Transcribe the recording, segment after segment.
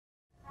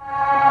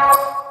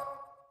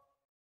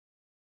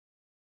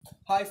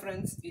Hi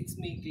friends, it's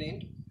me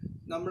Clint.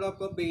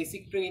 നമ്മളപ്പോൾ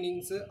basic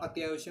trainings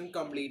അത്യാവശ്യം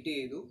complete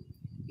ചെയ്തു.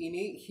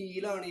 ഇനി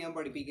ഹീലാണ് ഞാൻ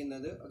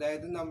പഠിപ്പിക്കുന്നത്.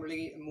 അതായത് നമ്മൾ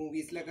ഈ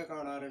മൂവീസിലൊക്കെ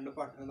കാണാറുണ്ട്,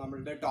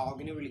 നമ്മളുടെ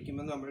ഡോഗിനെ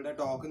വിളിക്കുമ്പോൾ നമ്മളുടെ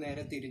ഡോഗ്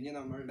നേരെ തിരിഞ്ഞ്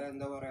നമ്മളുടെ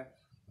എന്താ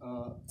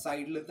പറയുക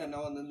സൈഡിൽ തന്നെ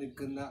വന്ന്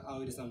നിൽക്കുന്ന ആ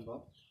ഒരു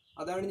സംഭവം.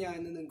 അതാണ് ഞാൻ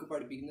ഇന്ന് നിങ്ങൾക്ക്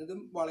പഠിപ്പിക്കുന്നത്.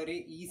 വളരെ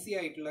ഈസി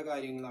ആയിട്ടുള്ള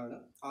കാര്യങ്ങളാണ്.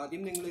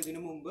 ആദ്യം നിങ്ങൾ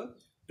ഇതിനു മുമ്പ്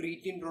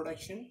ട്രീറ്റ്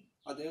ഇൻട്രൊഡക്ഷൻ,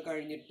 അത്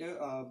കഴിഞ്ഞിട്ട്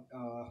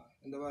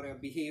എന്താ പറയുക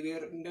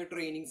ബിഹേവിയറിൻ്റെ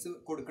ട്രെയിനിങ്സ്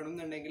കൊടുക്കണം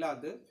എന്നുണ്ടെങ്കിൽ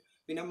അത്,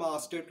 പിന്നെ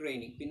മാസ്റ്റർ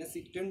ട്രെയിനിങ്, പിന്നെ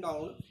സിറ്റ് ആൻഡ്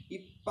ഡൗൺ. ഈ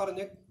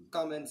പറഞ്ഞ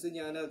കമൻസ്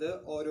ഞാനത്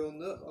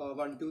ഓരോന്ന്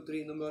 1, 2, 3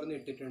 എന്നും പറഞ്ഞ്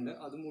ഇട്ടിട്ടുണ്ട്.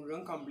 അത്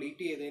മുഴുവൻ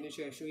കംപ്ലീറ്റ് ചെയ്തതിന്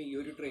ശേഷം ഈ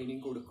ഒരു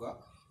ട്രെയിനിങ് കൊടുക്കുക.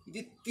 ഇത്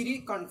ഇത്തിരി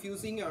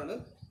കൺഫ്യൂസിങ് ആണ്.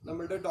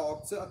 നമ്മളുടെ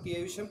ഡോഗ്സ്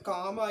അത്യാവശ്യം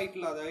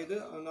കാമായിട്ടുള്ള, അതായത്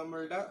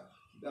നമ്മളുടെ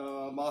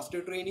മാസ്റ്റർ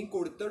ട്രെയിനിങ്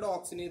കൊടുത്ത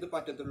ഡോഗ്സിനെ ഇത്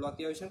പറ്റത്തുള്ളൂ.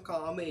 അത്യാവശ്യം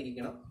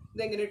കാമായിരിക്കണം.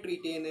 ഇതെങ്ങനെ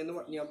ട്രീറ്റ്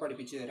ചെയ്യുന്നതെന്ന് ഞാൻ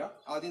പഠിപ്പിച്ചു തരാം.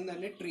 ആദ്യം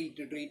തന്നെ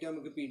ട്രീറ്റ്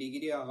നമുക്ക്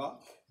പിടിഗിരി ആവാം,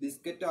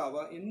 ബിസ്ക്കറ്റ്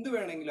ആവാം, എന്ത്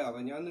വേണമെങ്കിലും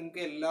ആവാം. ഞാൻ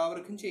നിങ്ങൾക്ക്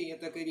എല്ലാവർക്കും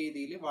ചെയ്യത്തക്ക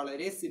രീതിയിൽ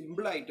വളരെ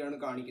സിമ്പിളായിട്ടാണ്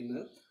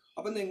കാണിക്കുന്നത്.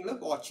 അപ്പം നിങ്ങൾ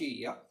വാച്ച്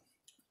ചെയ്യുക.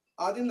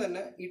 ആദ്യം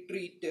തന്നെ ഈ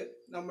ട്രീറ്റ്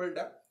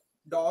നമ്മളുടെ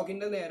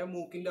ഡോഗിൻ്റെ നേരെ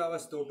മൂക്കിൻ്റെ ആ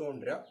വശത്തോട്ട്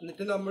കൊണ്ടുവരിക.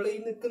 എന്നിട്ട് നമ്മൾ ഈ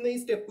നിൽക്കുന്ന ഈ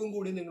സ്റ്റെപ്പും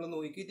കൂടി നിങ്ങൾ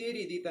നോക്കി ഇതേ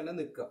രീതിയിൽ തന്നെ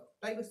നിൽക്കുക.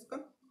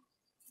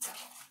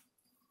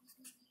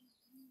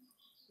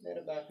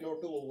 നേരെ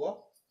ബാക്കിലോട്ട് പോവുക,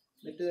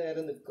 എന്നിട്ട്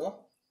നേരെ നിൽക്കുക,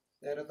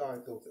 നേരെ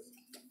താഴത്തോട്ട്.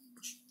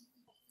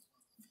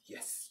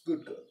 Yes,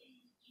 good girl.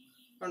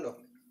 കണ്ടോ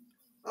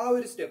ആ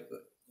ഒരു സ്റ്റെപ്പ്?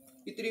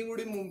 ഇത്രയും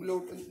കൂടി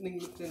മുമ്പിലോട്ട്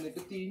നിങ്ങൾ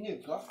ചെന്നിട്ട് തിരിഞ്ഞ്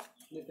നിൽക്കുക,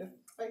 എന്നിട്ട്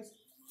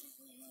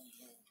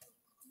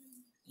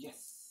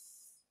യെസ്,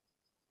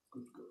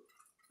 ഗുഡ് ഗേൾ.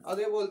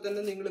 അതേപോലെ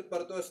തന്നെ നിങ്ങൾ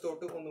ഇപ്പുറത്തെ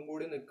വശത്തോട്ട് ഒന്നും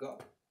കൂടി നിൽക്കുക.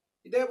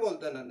 ഇതേപോലെ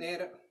തന്നെ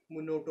നേരെ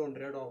മുന്നോട്ട്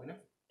കൊണ്ടുവരിക ഡോഗിനെ.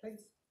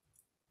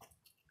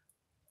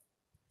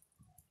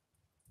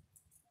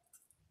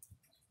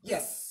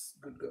 Yes,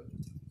 good girl.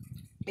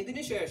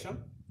 ഇതിന് ശേഷം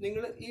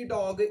നിങ്ങൾ ഈ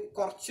ഡോഗ്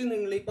കുറച്ച്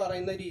നിങ്ങൾ ഈ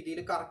പറയുന്ന രീതിയിൽ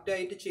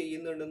കറക്റ്റായിട്ട്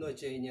ചെയ്യുന്നുണ്ടെന്ന്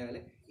വെച്ച് കഴിഞ്ഞാൽ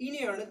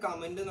ഇനിയാണ്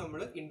കമൻറ്റ്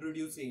നമ്മൾ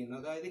ഇൻട്രൊഡ്യൂസ് ചെയ്യുന്നത്.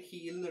 അതായത്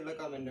ഹീൽ എന്നുള്ള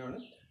കമൻ്റാണ്.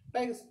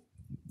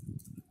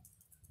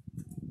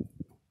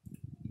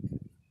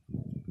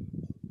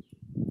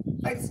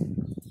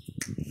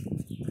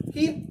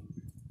 ഹീൽ.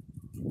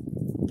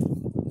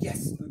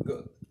 Yes, good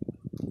girl.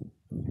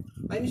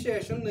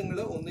 അതിനുശേഷം നിങ്ങൾ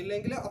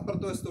ഒന്നില്ലെങ്കിൽ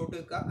അപ്പുറത്തെ വശത്തോട്ട്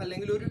വെക്കുക,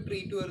 അല്ലെങ്കിൽ ഒരു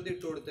ട്രീറ്റ് വെറുതെ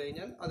ഇട്ട് കൊടുത്തു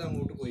കഴിഞ്ഞാൽ അത്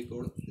അങ്ങോട്ട്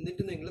പോയിക്കോളും.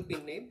 എന്നിട്ട് നിങ്ങൾ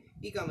പിന്നെയും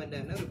ഈ കമൻറ്റ്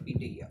തന്നെ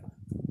റിപ്പീറ്റ് ചെയ്യുക.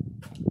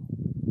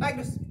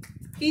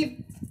 Heel.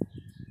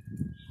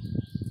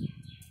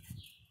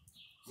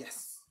 Yes,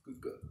 good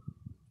girl.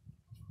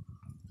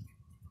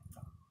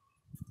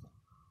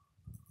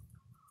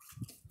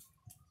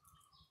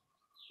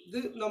 ഇത്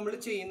നമ്മൾ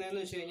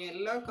ചെയ്യുന്നതെന്ന് വെച്ച് കഴിഞ്ഞാൽ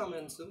എല്ലാ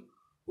കമൻസും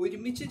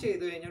ഒരുമിച്ച്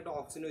ചെയ്തു കഴിഞ്ഞാൽ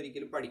ഡോഗ്സിന്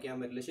ഒരിക്കലും പഠിക്കാൻ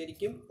പറ്റില്ല.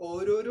 ശരിക്കും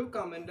ഓരോരോ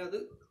കമൻറ്റ് അത്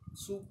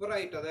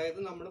സൂപ്പറായിട്ട്, അതായത്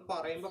നമ്മൾ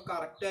പറയുമ്പോൾ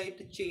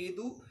കറക്റ്റായിട്ട്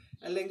ചെയ്തു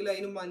അല്ലെങ്കിൽ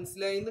അതിന്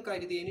മനസ്സിലായി എന്ന്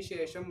കരുതിയതിന്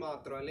ശേഷം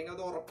മാത്രം, അല്ലെങ്കിൽ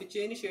അത്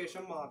ഉറപ്പിച്ചതിന്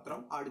ശേഷം മാത്രം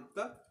അടുത്ത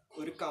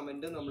ഒരു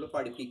കമൻറ്റ് നമ്മൾ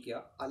പഠിപ്പിക്കുക.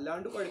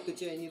 അല്ലാണ്ട്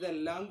പഠിപ്പിച്ച് കഴിഞ്ഞാൽ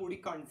ഇതെല്ലാം കൂടി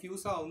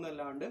കൺഫ്യൂസ്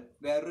ആവുന്നല്ലാണ്ട്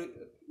വേറൊരു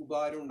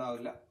ഉപകാരം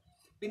ഉണ്ടാവില്ല.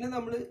 പിന്നെ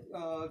നമ്മൾ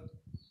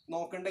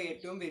നോക്കേണ്ട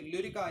ഏറ്റവും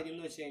വലിയൊരു കാര്യം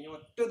എന്ന് വെച്ച് കഴിഞ്ഞാൽ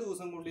ഒറ്റ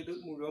ദിവസം കൊണ്ട് ഇത്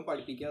മുഴുവൻ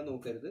പഠിപ്പിക്കാൻ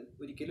നോക്കരുത്,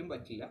 ഒരിക്കലും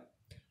പറ്റില്ല.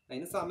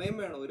 അതിന് സമയം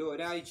വേണം.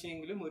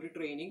 ഒരാഴ്ചയെങ്കിലും ഒരു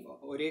ട്രെയിനിങ്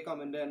ഒരേ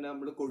കമൻറ്റ് തന്നെ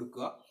നമ്മൾ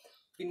കൊടുക്കുക.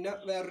 പിന്നെ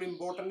വേറൊരു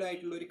ഇമ്പോർട്ടൻ്റ്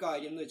ആയിട്ടുള്ള ഒരു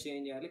കാര്യം എന്ന് വെച്ച്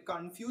കഴിഞ്ഞാൽ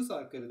കൺഫ്യൂസ്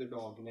ആക്കരുത്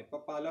ഡോഗിനെ.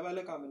 ഇപ്പോൾ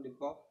പല കമൻറ്റ്,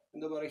 ഇപ്പോൾ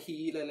എന്താ പറയുക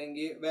ഹീൽ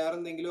അല്ലെങ്കിൽ വേറെ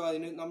എന്തെങ്കിലും,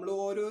 അതിന് നമ്മൾ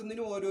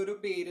ഓരോന്നിനും ഓരോരോ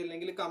പേര്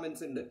അല്ലെങ്കിൽ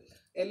കമൻസ് ഉണ്ട്.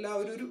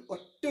 എല്ലാവരും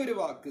ഒരു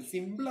വാക്ക്,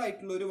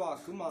 സിമ്പിളായിട്ടുള്ള ഒരു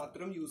വാക്ക്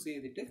മാത്രം യൂസ്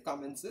ചെയ്തിട്ട്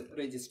കമൻസ്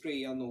രജിസ്റ്റർ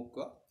ചെയ്യാൻ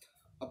നോക്കുക.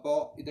 അപ്പോൾ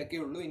ഇതൊക്കെ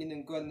ഉള്ളൂ. ഇനി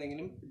നിങ്ങൾക്ക്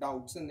എന്തെങ്കിലും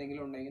ഡൗട്ട്സ്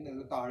എന്തെങ്കിലും ഉണ്ടെങ്കിൽ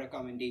നിങ്ങൾ താഴെ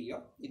കമൻറ്റ്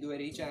ചെയ്യുക.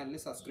 ഇതുവരെ ഈ ചാനൽ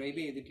സബ്സ്ക്രൈബ്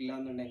ചെയ്തിട്ടില്ല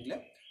എന്നുണ്ടെങ്കിൽ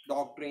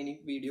ഡോഗ്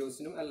ട്രെയിനിങ്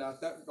വീഡിയോസിനും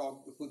അല്ലാത്ത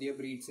ഡോഗ് പുതിയ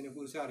ബ്രീഡ്സിനെ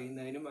കുറിച്ച്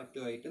അറിയുന്നതിനും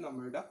മറ്റുമായിട്ട്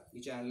നമ്മളുടെ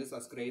ഈ ചാനൽ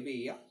സബ്സ്ക്രൈബ്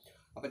ചെയ്യുക.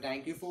 അപ്പോൾ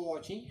thank you for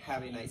watching.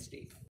 Have A nice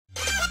day.